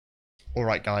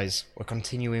Alright guys, we're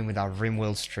continuing with our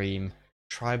Rimworld stream.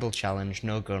 Tribal challenge,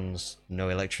 no guns, no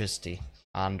electricity.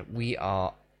 And we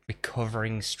are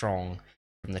recovering strong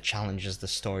from the challenges the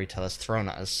storyteller's thrown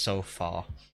at us so far.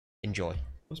 Enjoy.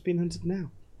 What's being hunted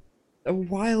now? A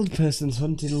wild person's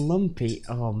hunting Lumpy.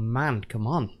 Oh man, come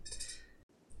on.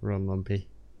 Run, Lumpy.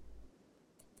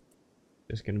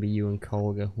 Just gonna be you and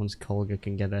Colga. Once Colga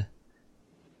can get a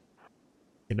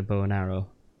bow and arrow,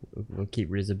 we'll keep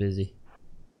Rizza busy.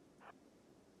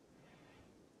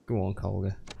 Go on,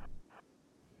 Colga.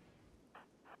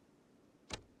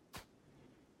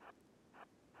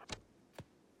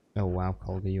 Oh wow,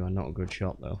 Colga, you are not a good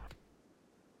shot though.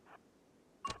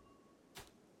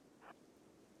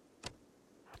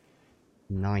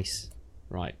 Nice.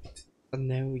 Right. And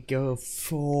there we go.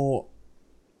 Four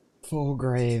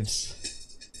graves.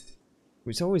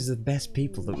 It's always the best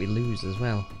people that we lose as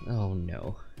well. Oh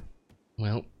no.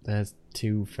 Well, there's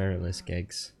two Feralisk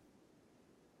eggs.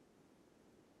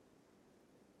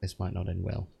 This might not end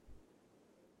well.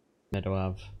 Meadow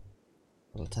Ave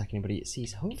will attack anybody it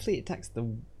sees. Hopefully it attacks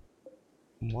the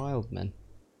wild men.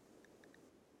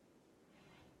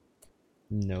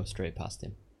 No, straight past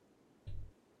him.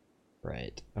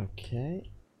 Right,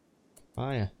 okay.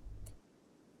 Fire.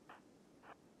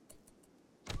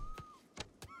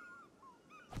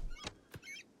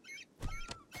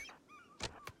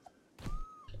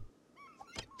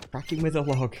 Crack him with a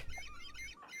log.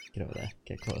 Get over there,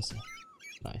 get closer.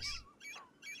 Nice.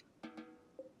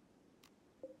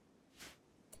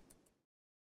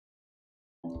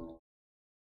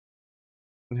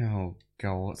 Oh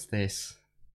god, what's this?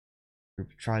 Group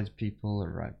of tribespeople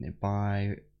arrive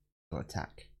nearby. Will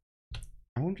attack.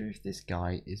 I wonder if this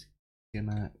guy is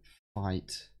gonna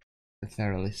fight the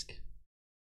Feralisk.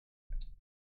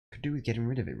 Could do with getting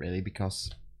rid of it really, because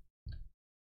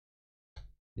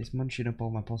it's munching up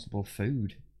all my possible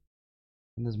food.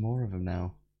 And there's more of them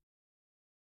now.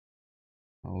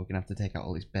 Oh, we're gonna have to take out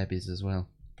all these babies as well.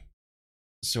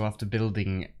 So after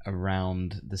building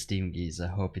around the steam geyser,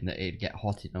 hoping that it'd get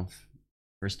hot enough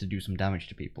for us to do some damage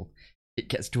to people, it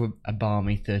gets to a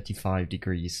balmy 35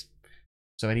 degrees.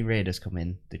 So any raiders come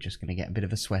in, they're just going to get a bit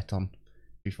of a sweat on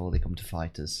before they come to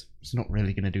fight us. It's not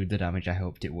really going to do the damage I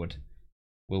hoped it would.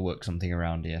 We'll work something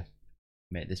around here.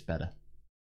 Make this better.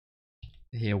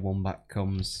 Here Wombat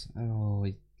comes. Oh,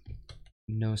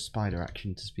 no spider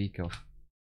action to speak of.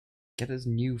 Get us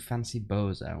new fancy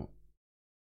bows out.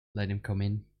 Let him come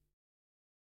in.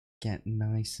 Get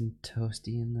nice and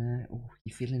toasty in there. Oh,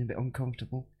 you feeling a bit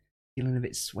uncomfortable? Feeling a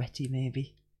bit sweaty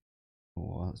maybe?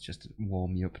 Oh, let's just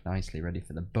warm you up nicely, ready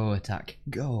for the bow attack.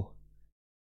 Go!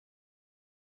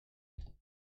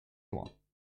 Go on.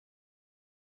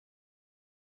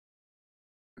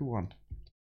 Go on.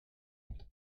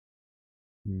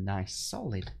 Nice,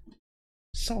 solid.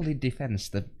 Solid defense.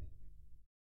 The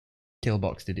kill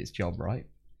box did its job, right?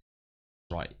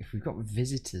 Right, if we've got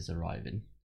visitors arriving,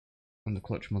 and the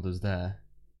clutch mother's there,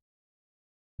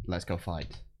 let's go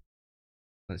fight.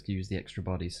 Let's use the extra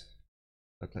bodies.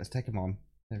 Look, let's take them on.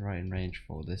 They're right in range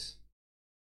for this.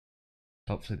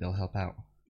 Hopefully they'll help out.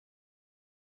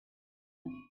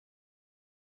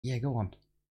 Yeah, go on.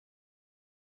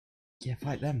 Yeah,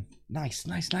 fight them. Nice,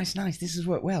 nice, nice, nice. This has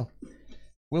worked well.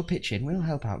 We'll pitch in. We'll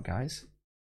help out, guys.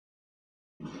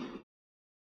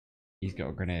 He's got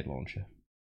a grenade launcher.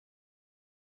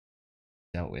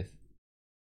 Dealt with.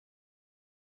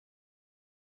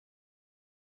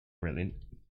 Brilliant.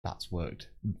 That's worked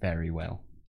very well.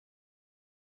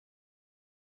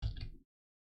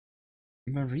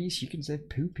 Maurice, you can save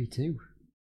Poopy too.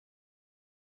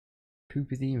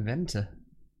 Poopy the inventor.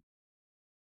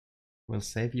 We'll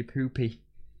save you, Poopy.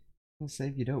 We'll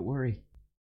save you, don't worry.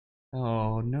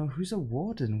 Oh no, who's a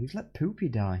warden? We've let Poopy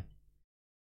die.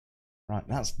 Right,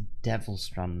 that's Devil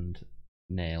Strand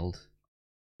nailed.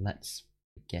 Let's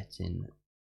get in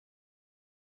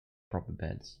proper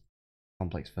beds.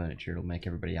 Complex furniture, it'll make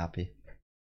everybody happy.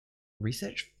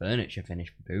 Research furniture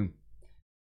finish, boom.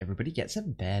 Everybody gets a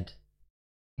bed.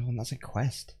 Oh, and that's a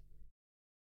quest.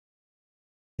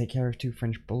 Take care of 2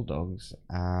 French bulldogs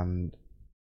and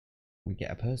we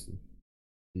get a person.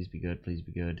 Please be good, please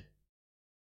be good.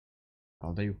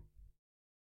 I'll do.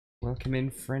 Welcome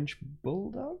in French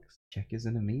bulldogs. Checkers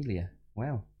and Amelia.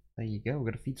 Well, there you go.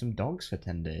 We've got to feed some dogs for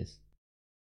 10 days.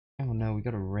 Oh no, we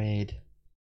got to raid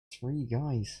 3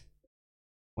 guys.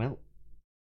 Well,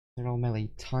 they're all melee.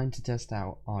 Time to test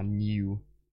out our new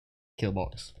kill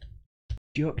box.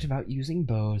 Joked about using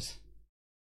bows.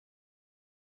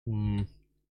 Are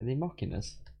they mocking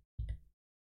us?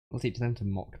 We'll teach them to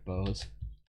mock bows.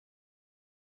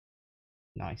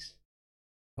 Nice.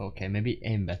 Okay, maybe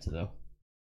aim better though.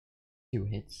 2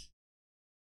 hits.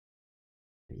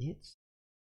 It hits.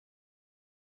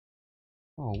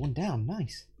 Oh, one down.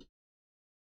 Nice.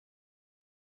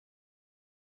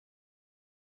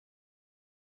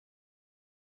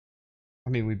 I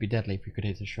mean, we'd be deadly if we could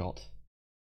hit a shot.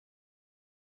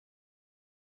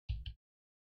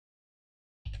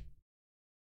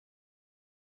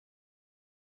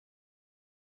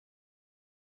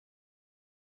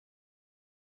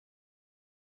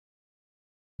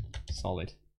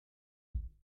 Solid.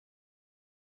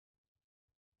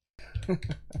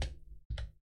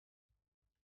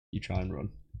 You try and run.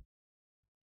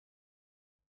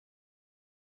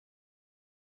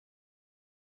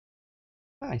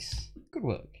 Nice. Good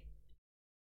work.